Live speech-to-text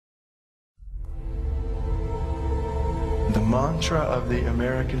mantra of the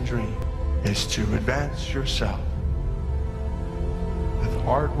American dream is to advance yourself. With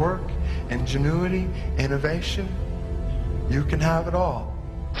hard work, ingenuity, innovation, you can have it all.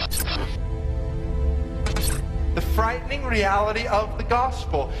 The frightening reality of the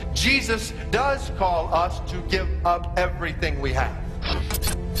gospel. Jesus does call us to give up everything we have.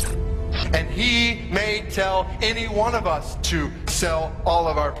 And he may tell any one of us to sell all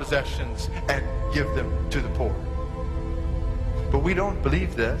of our possessions and give them to the poor. But we don't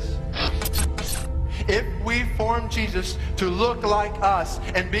believe this. If we form Jesus to look like us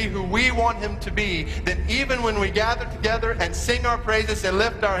and be who we want him to be, then even when we gather together and sing our praises and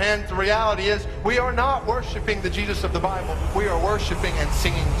lift our hands, the reality is we are not worshiping the Jesus of the Bible. We are worshiping and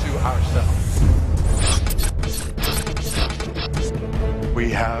singing to ourselves. We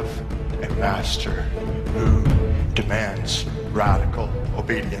have a master who demands radical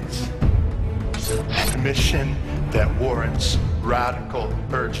obedience and a mission that warrants radical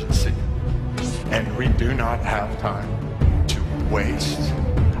urgency. And we do not have time to waste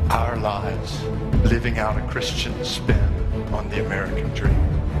our lives living out a Christian spin on the American dream.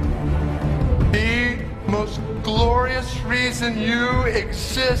 The most glorious reason you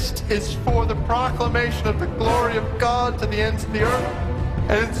exist is for the proclamation of the glory of God to the ends of the earth.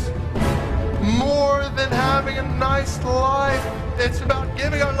 And it's more than having a nice life. It's about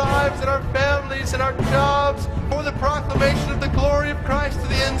giving our lives and our families and our jobs for the proclamation of the glory of Christ to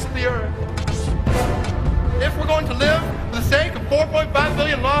the ends of the earth. If we're going to live for the sake of 4.5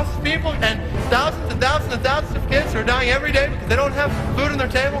 billion lost people and thousands and thousands and thousands of kids who are dying every day because they don't have food on their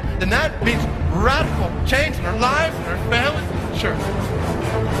table, then that means radical change in our lives and our families. Sure.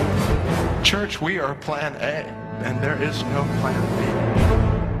 Church, we are plan A, and there is no plan B.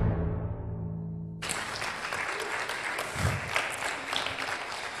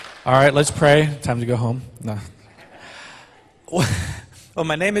 All right, let's pray. Time to go home. No. Well,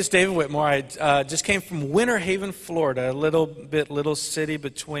 my name is David Whitmore. I just came from Winter Haven, Florida, a little city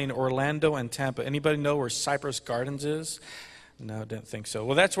between Orlando and Tampa. Anybody know where Cypress Gardens is? No, didn't think so.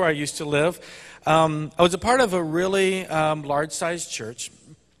 Well, that's where I used to live. I was a part of a really large-sized church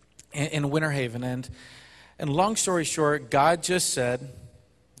in Winter Haven, and long story short, God just said,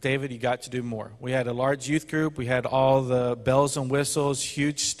 David, you got to do more. We had a large youth group. We had all the bells and whistles,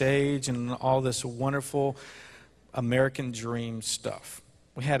 huge stage, and all this wonderful American dream stuff.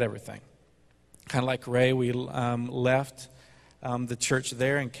 We had everything. Kind of like Ray, we left the church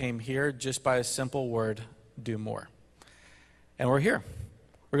there and came here just by a simple word, do more. And we're here.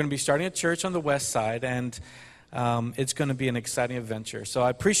 We're going to be starting a church on the west side, and it's going to be an exciting adventure. So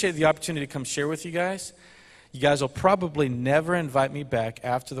I appreciate the opportunity to come share with you guys. You guys will probably never invite me back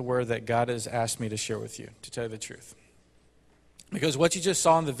after the word that God has asked me to share with you, to tell you the truth. Because what you just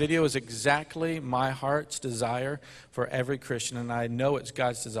saw in the video is exactly my heart's desire for every Christian, and I know it's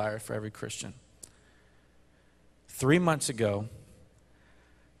God's desire for every Christian. 3 months ago,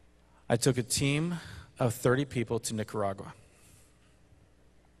 I took a team of 30 people to Nicaragua.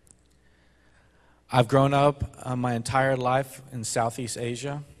 I've grown up my entire life in Southeast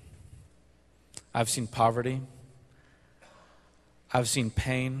Asia. I've seen poverty. I've seen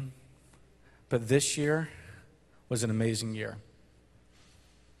pain. But this year was an amazing year.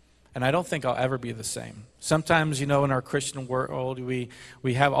 And I don't think I'll ever be the same. Sometimes, in our Christian world, we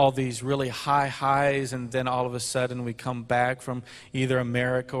have all these really high highs, and then all of a sudden we come back from either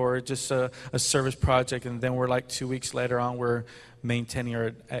America or just a service project, and then we're like 2 weeks later on, we're maintaining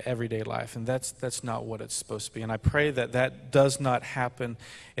our everyday life. And that's not what it's supposed to be. And I pray that that does not happen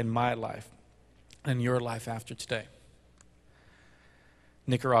in my life and your life after today.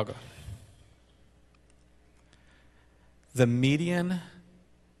 Nicaragua. The median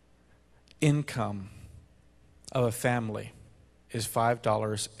income of a family is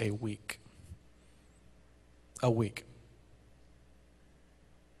 $5 a week. A week.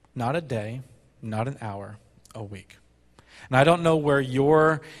 Not a day, not an hour, a week. And I don't know where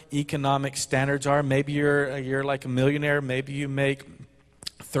your economic standards are. Maybe you're like a millionaire. Maybe you make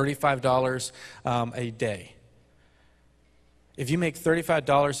 $35 a day. If you make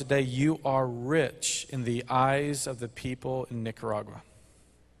 $35 a day, you are rich in the eyes of the people in Nicaragua.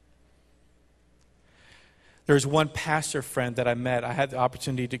 There's one pastor friend that I met. I had the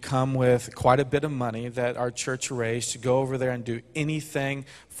opportunity to come with quite a bit of money that our church raised to go over there and do anything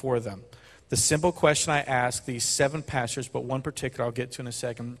for them. The simple question I asked these 7 pastors, but one particular I'll get to in a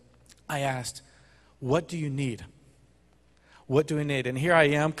second, I asked, what do you need? What do we need? And here I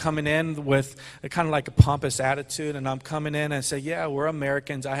am coming in with a kind of like a pompous attitude, and I'm coming in and say, yeah, we're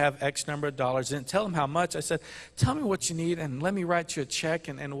Americans. I have X number of dollars. Didn't tell them how much. I said, tell me what you need, and let me write you a check,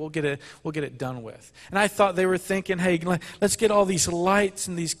 and we'll get it done with. And I thought they were thinking, hey, let's get all these lights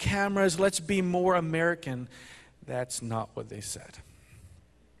and these cameras. Let's be more American. That's not what they said.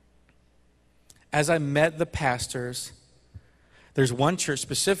 As I met the pastors, there's one church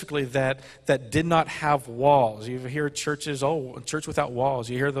specifically that did not have walls. You hear churches, church without walls.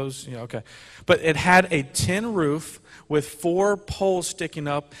 You hear those, okay. But it had a tin roof with 4 poles sticking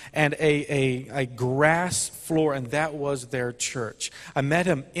up and a grass floor, and that was their church. I met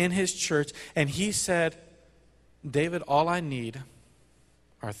him in his church, and he said, David, all I need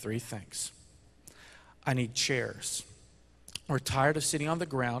are 3 things. I need chairs. We're tired of sitting on the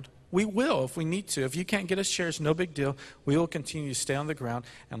ground. We will if we need to. If you can't get us chairs, no big deal. We will continue to stay on the ground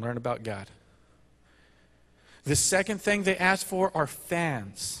and learn about God. The second thing they asked for are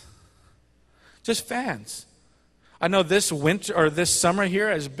fans. Just fans. I know this winter or this summer here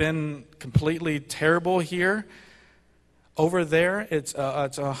has been completely terrible here. Over there, it's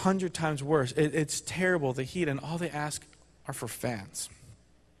 100 times worse. It's terrible, the heat, and all they ask are for fans.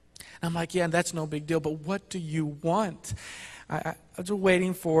 And I'm like, yeah, that's no big deal, but what do you want? I was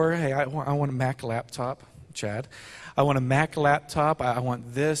waiting for, hey, I want a Mac laptop, Chad. I want a Mac laptop. I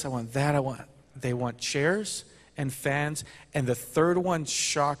want this. I want that. They want chairs and fans. And the third one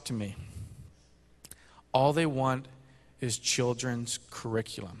shocked me. All they want is children's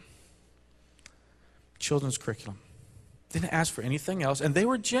curriculum. Children's curriculum. Didn't ask for anything else. And they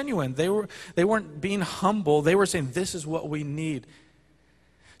were genuine. They weren't being humble. They were saying, this is what we need.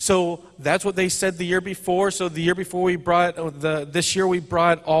 So that's what they said the year before. So the year before this year we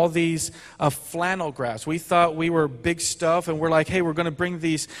brought all these flannel graphs. We thought we were big stuff, and we're like, hey, we're going to bring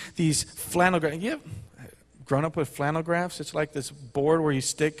these flannel graphs. Yeah, grown up with flannel graphs. It's like this board where you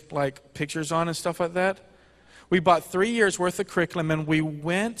stick like pictures on and stuff like that. We bought 3 years worth of curriculum, and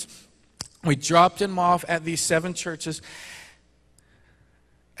we dropped them off at these 7 churches.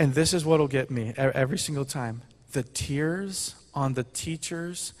 And this is what will get me every single time. The tears on the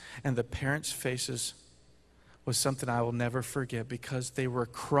teachers and the parents' faces was something I will never forget, because they were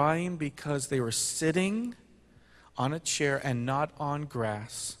crying because they were sitting on a chair and not on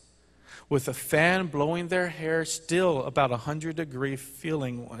grass with a fan blowing their hair, still about 100-degree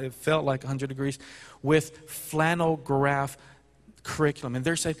feeling. It felt like 100 degrees, with flannel graph curriculum. And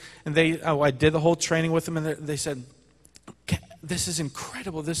they're saying, I did the whole training with them, and they said, this is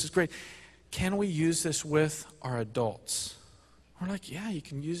incredible, this is great. Can we use this with our adults? We're like, yeah, you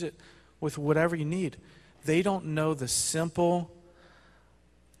can use it with whatever you need. They don't know the simple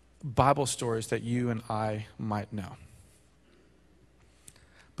Bible stories that you and I might know.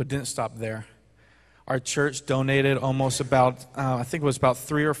 But didn't stop there. Our church donated almost about, I think it was about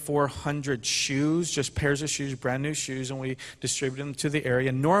 300 or 400 shoes, just pairs of shoes, brand new shoes, and we distributed them to the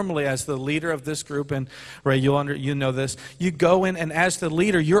area. Normally, as the leader of this group, and Ray, you know this, you go in, and as the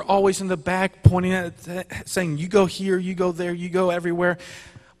leader, you're always in the back pointing at, saying, you go here, you go there, you go everywhere.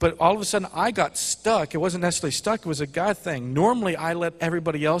 But all of a sudden, I got stuck. It wasn't necessarily stuck. It was a God thing. Normally, I let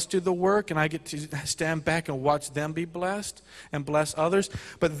everybody else do the work, and I get to stand back and watch them be blessed and bless others.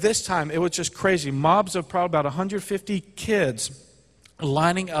 But this time, it was just crazy. Mobs of probably about 150 kids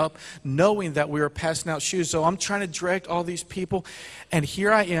lining up, knowing that we were passing out shoes. So I'm trying to direct all these people, and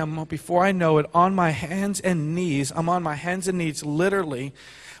here I am, before I know it, on my hands and knees. I'm on my hands and knees, literally,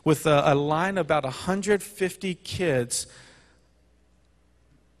 with a line of about 150 kids.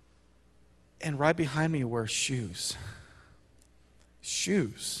 And right behind me were shoes.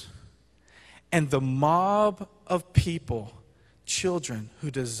 Shoes. And the mob of people, children,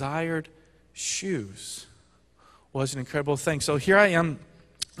 who desired shoes was an incredible thing. So here I am.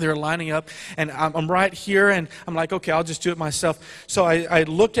 They're lining up, and I'm right here, and I'm like, okay, I'll just do it myself. So I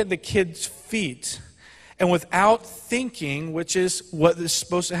looked at the kids' feet, and without thinking, which is what is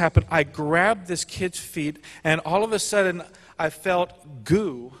supposed to happen, I grabbed this kid's feet, and all of a sudden, I felt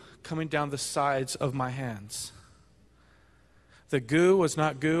goo coming down the sides of my hands. The goo was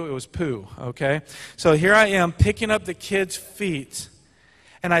not goo, it was poo, okay? So here I am picking up the kid's feet,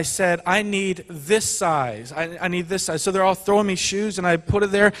 and I said, I need this size. I need this size. So they're all throwing me shoes, and I put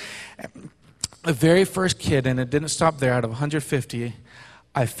it there. The very first kid, and it didn't stop there, out of 150,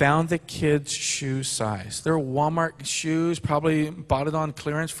 I found the kid's shoe size. They're Walmart shoes, probably bought it on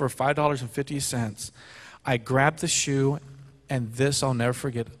clearance for $5.50. I grabbed the shoe, and this I'll never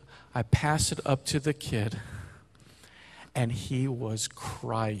forget. I passed it up to the kid, and he was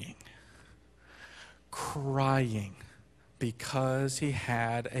crying because he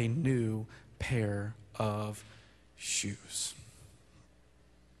had a new pair of shoes.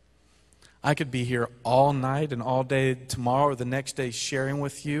 I could be here all night and all day tomorrow or the next day sharing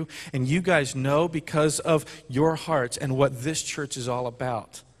with you. And you guys know because of your hearts and what this church is all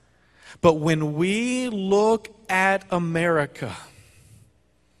about. But when we look at America,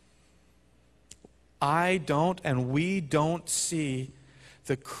 I don't and we don't see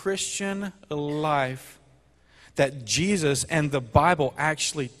the Christian life that Jesus and the Bible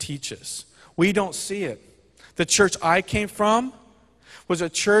actually teaches. We don't see it. The church I came from was a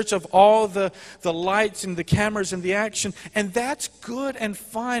church of all the lights and the cameras and the action, and that's good and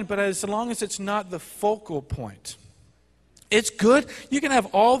fine, but as long as it's not the focal point. It's good. You can have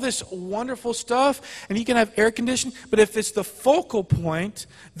all this wonderful stuff, and you can have air conditioning, but if it's the focal point,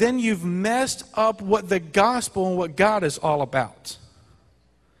 then you've messed up what the gospel and what God is all about.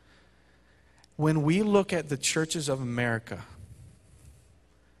 When we look at the churches of America,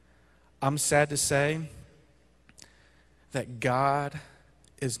 I'm sad to say that God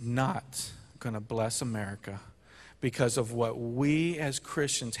is not going to bless America because of what we as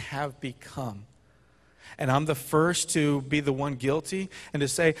Christians have become. And I'm the first to be the one guilty and to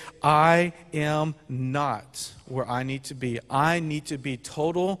say, I am not where I need to be. I need to be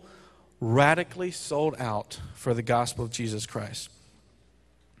radically sold out for the gospel of Jesus Christ.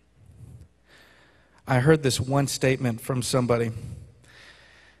 I heard this one statement from somebody.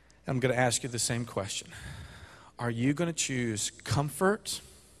 I'm going to ask you the same question. Are you going to choose comfort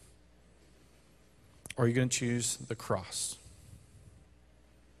or are you going to choose the cross?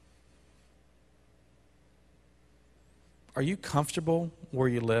 Are you comfortable where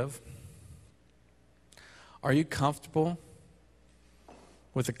you live? Are you comfortable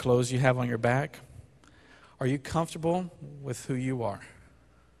with the clothes you have on your back? Are you comfortable with who you are?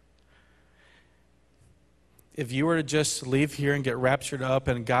 If you were to just leave here and get raptured up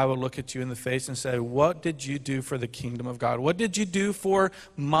and God would look at you in the face and say, what did you do for the kingdom of God? What did you do for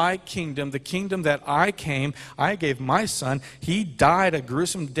my kingdom, the kingdom that I gave my son. He died a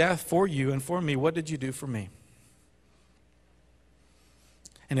gruesome death for you and for me. What did you do for me?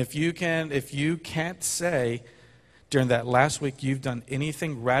 And if you can't say during that last week you've done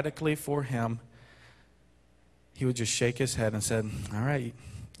anything radically for him, he would just shake his head and said, all right,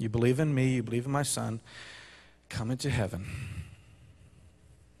 you believe in me, you believe in my son, come into heaven.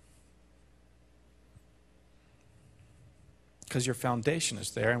 Because your foundation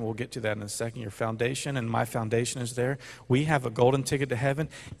is there, and we'll get to that in a second. Your foundation and my foundation is there. We have a golden ticket to heaven.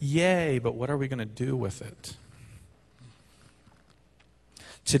 Yay, but what are we going to do with it?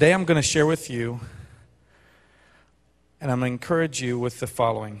 Today I'm going to share with you, and I'm going to encourage you with the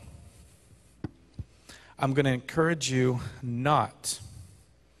following. I'm going to encourage you do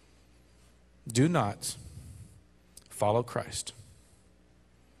not follow Christ.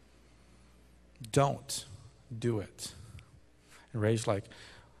 Don't do it. And Ray's like,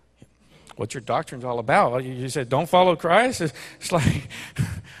 what's your doctrine's all about? You said don't follow Christ? It's like,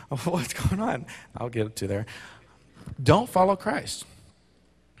 what's going on? I'll get to there. Don't follow Christ.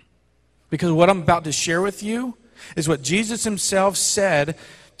 Because what I'm about to share with you is what Jesus himself said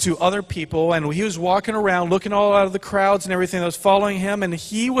to other people, and he was walking around looking all out of the crowds and everything that was following him, and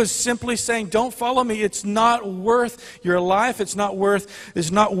he was simply saying, don't follow me. It's not worth your life. It's not worth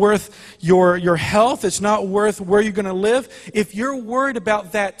your health. It's not worth where you're going to live. If you're worried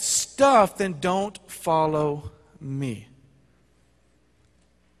about that stuff, then don't follow me.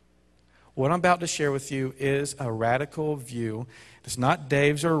 What I'm about to share with you is a radical view. It's not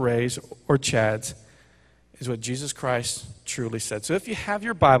Dave's or Ray's or Chad's. Is what Jesus Christ truly said. So if you have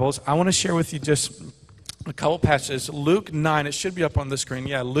your Bibles, I want to share with you just a couple passages. Luke 9, it should be up on the screen.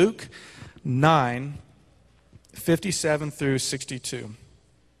 Yeah, Luke 9, 57 through 62.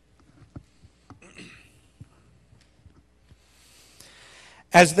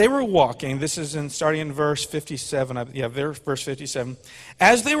 As they were walking, this is starting in verse 57. Verse 57.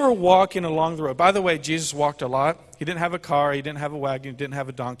 As they were walking along the road. By the way, Jesus walked a lot. He didn't have a car. He didn't have a wagon. He didn't have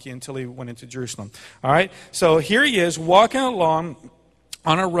a donkey until he went into Jerusalem. All right? So here he is walking along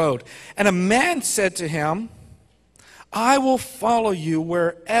on a road. And a man said to him, I will follow you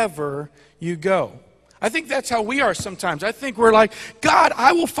wherever you go. I think that's how we are sometimes. I think we're like, God,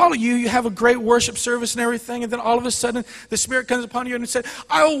 I will follow you. You have a great worship service and everything. And then all of a sudden, the Spirit comes upon you and said,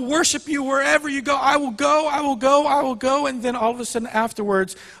 I will worship you wherever you go. I will go, I will go, I will go. And then all of a sudden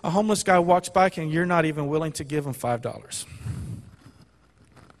afterwards, a homeless guy walks by and you're not even willing to give him $5.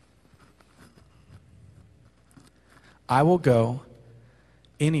 I will go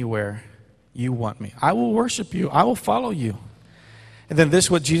anywhere you want me. I will worship you. I will follow you. And then this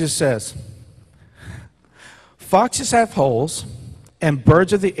is what Jesus says. Foxes have holes, and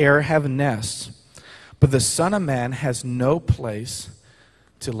birds of the air have nests, but the Son of Man has no place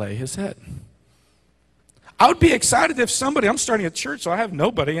to lay his head. I would be excited if somebody, I'm starting a church, so I have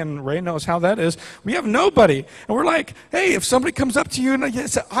nobody, and Ray knows how that is. We have nobody. And we're like, hey, if somebody comes up to you and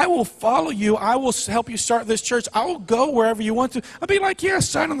says, I will follow you, I will help you start this church, I will go wherever you want to. I'd be like, yeah,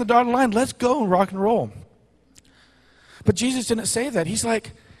 sign on the dotted line, let's go and rock and roll. But Jesus didn't say that. He's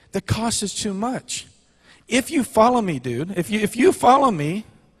like, the cost is too much. If you follow me, dude, if you follow me,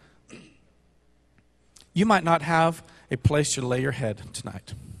 you might not have a place to lay your head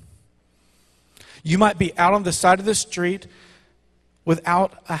tonight. You might be out on the side of the street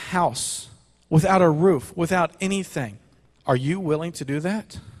without a house, without a roof, without anything. Are you willing to do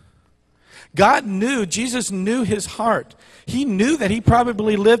that? God knew, Jesus knew his heart. He knew that he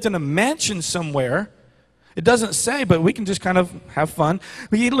probably lived in a mansion somewhere. It doesn't say, but we can just kind of have fun.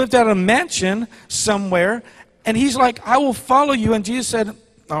 He lived out in a mansion somewhere, and he's like, I will follow you. And Jesus said,